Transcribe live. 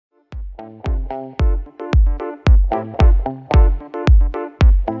Hello,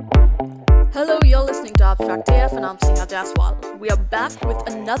 you're listening to Abstract AF and I'm Sneha Jaswal. We are back with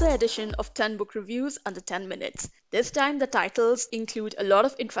another edition of 10 book reviews under 10 minutes. This time the titles include a lot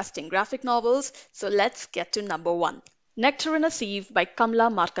of interesting graphic novels, so let's get to number 1. Nectar in a Sieve by Kamala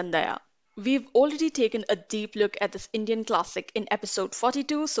Markandaya. We've already taken a deep look at this Indian classic in episode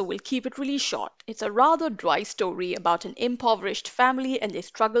 42, so we'll keep it really short. It's a rather dry story about an impoverished family and their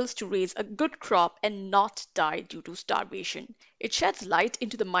struggles to raise a good crop and not die due to starvation. It sheds light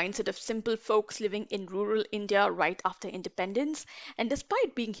into the mindset of simple folks living in rural India right after independence, and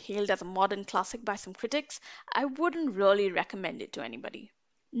despite being hailed as a modern classic by some critics, I wouldn't really recommend it to anybody.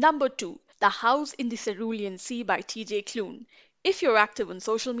 Number 2, The House in the Cerulean Sea by T.J. Klune. If you're active on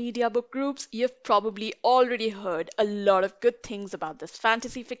social media book groups, you've probably already heard a lot of good things about this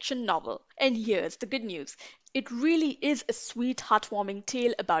fantasy fiction novel. And here's the good news. It really is a sweet, heartwarming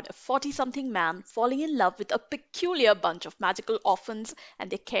tale about a 40-something man falling in love with a peculiar bunch of magical orphans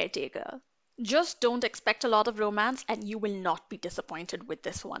and their caretaker. Just don't expect a lot of romance and you will not be disappointed with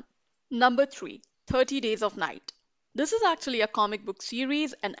this one. Number 3, 30 Days of Night. This is actually a comic book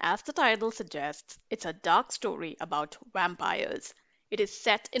series, and as the title suggests, it's a dark story about vampires. It is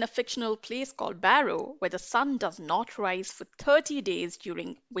set in a fictional place called Barrow, where the sun does not rise for 30 days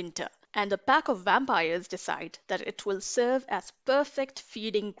during winter, and a pack of vampires decide that it will serve as perfect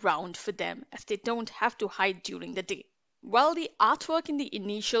feeding ground for them as they don't have to hide during the day. While the artwork in the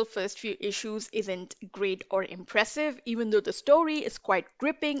initial first few issues isn't great or impressive, even though the story is quite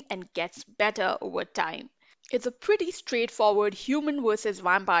gripping and gets better over time. It's a pretty straightforward human versus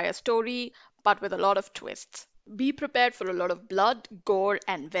vampire story, but with a lot of twists. Be prepared for a lot of blood, gore,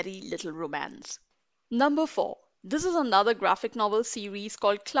 and very little romance. Number 4. This is another graphic novel series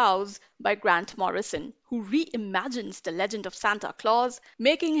called Klaus by Grant Morrison, who reimagines the legend of Santa Claus,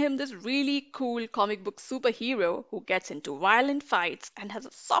 making him this really cool comic book superhero who gets into violent fights and has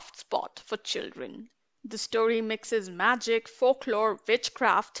a soft spot for children. The story mixes magic, folklore,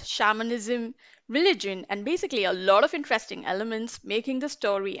 witchcraft, shamanism, religion, and basically a lot of interesting elements, making the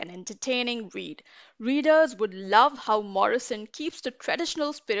story an entertaining read. Readers would love how Morrison keeps the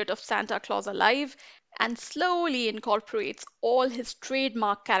traditional spirit of Santa Claus alive and slowly incorporates all his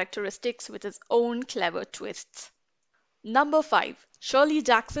trademark characteristics with his own clever twists. Number 5, Shirley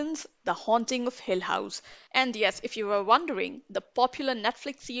Jackson's The Haunting of Hill House. And yes, if you were wondering, the popular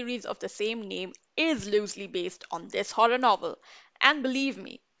Netflix series of the same name is loosely based on this horror novel. And believe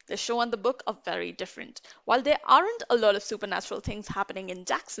me, the show and the book are very different. While there aren't a lot of supernatural things happening in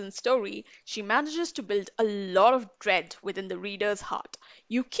Jackson's story, she manages to build a lot of dread within the reader's heart.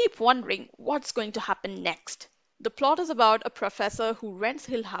 You keep wondering what's going to happen next. The plot is about a professor who rents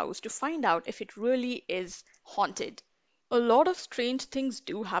Hill House to find out if it really is haunted. A lot of strange things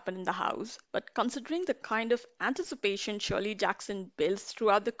do happen in the house, but considering the kind of anticipation Shirley Jackson builds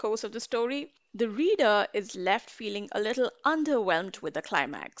throughout the course of the story, the reader is left feeling a little underwhelmed with the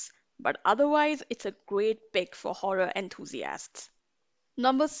climax. But otherwise, it's a great pick for horror enthusiasts.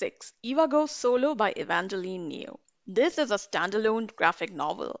 Number 6, Eva Goes Solo by Evangeline Neo. This is a standalone graphic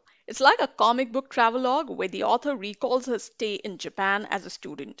novel. It's like a comic book travelogue where the author recalls her stay in Japan as a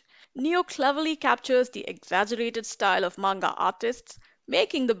student. Neo cleverly captures the exaggerated style of manga artists,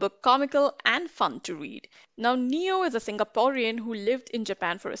 making the book comical and fun to read. Now, Neo is a Singaporean who lived in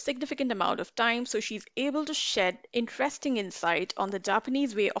Japan for a significant amount of time, so she's able to shed interesting insight on the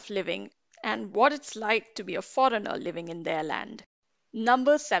Japanese way of living and what it's like to be a foreigner living in their land.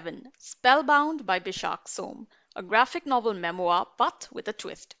 Number 7, Spellbound by Bishakh Som, a graphic novel memoir but with a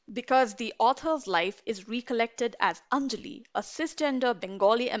twist, because the author's life is recollected as Anjali, a cisgender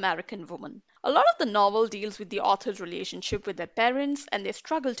Bengali American woman. A lot of the novel deals with the author's relationship with their parents and their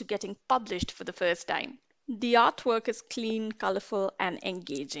struggle to getting published for the first time. The artwork is clean, colorful, and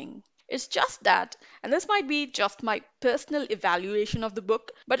engaging. It's just that, and this might be just my personal evaluation of the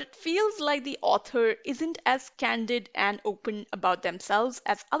book, but it feels like the author isn't as candid and open about themselves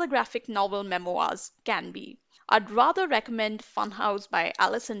as other graphic novel memoirs can be. I'd rather recommend Funhouse by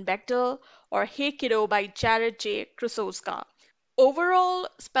Alison Bechdel or Hey Kiddo by Jared J. Krusowska. Overall,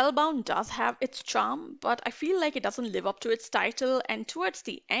 Spellbound does have its charm, but I feel like it doesn't live up to its title, and towards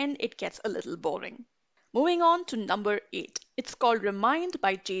the end, it gets a little boring. Moving on to number 8. It's called Remind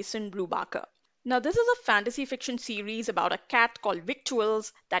by Jason Brubaker. Now, this is a fantasy fiction series about a cat called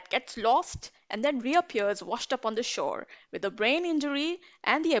Victuals that gets lost and then reappears washed up on the shore with a brain injury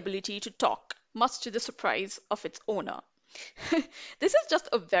and the ability to talk, much to the surprise of its owner. This is just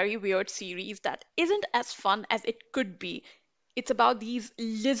a very weird series that isn't as fun as it could be. It's about these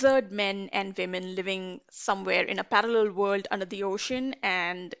lizard men and women living somewhere in a parallel world under the ocean.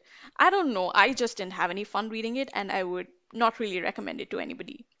 And I don't know, I just didn't have any fun reading it, and I would not really recommend it to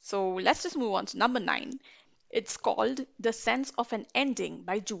anybody. So let's just move on to number nine. It's called The Sense of an Ending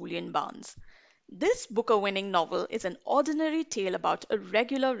by Julian Barnes. This Booker winning novel is an ordinary tale about a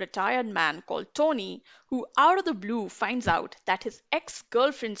regular retired man called Tony who, out of the blue, finds out that his ex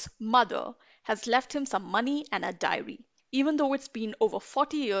girlfriend's mother has left him some money and a diary, even though it's been over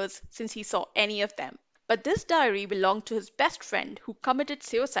 40 years since he saw any of them. But this diary belonged to his best friend who committed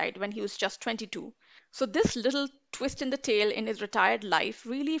suicide when he was just 22. So, this little twist in the tale in his retired life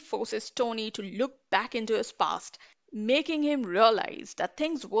really forces Tony to look back into his past, making him realize that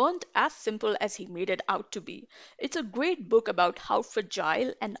things weren't as simple as he made it out to be. It's a great book about how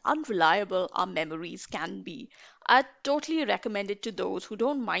fragile and unreliable our memories can be. I totally recommend it to those who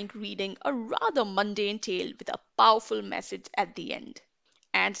don't mind reading a rather mundane tale with a powerful message at the end.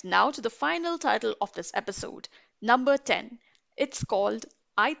 And now to the final title of this episode, number 10. It's called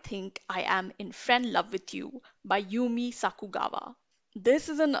I Think I Am in Friend Love with You by Yumi Sakugawa. This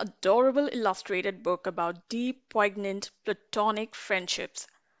is an adorable illustrated book about deep, poignant, platonic friendships.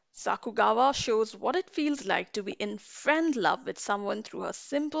 Sakugawa shows what it feels like to be in friend love with someone through her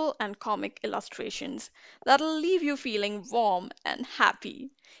simple and comic illustrations that'll leave you feeling warm and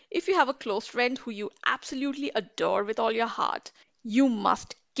happy. If you have a close friend who you absolutely adore with all your heart, you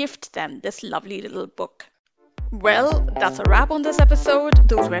must gift them this lovely little book. Well, that's a wrap on this episode.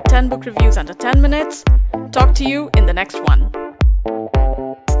 Those were 10 book reviews under 10 minutes. Talk to you in the next one.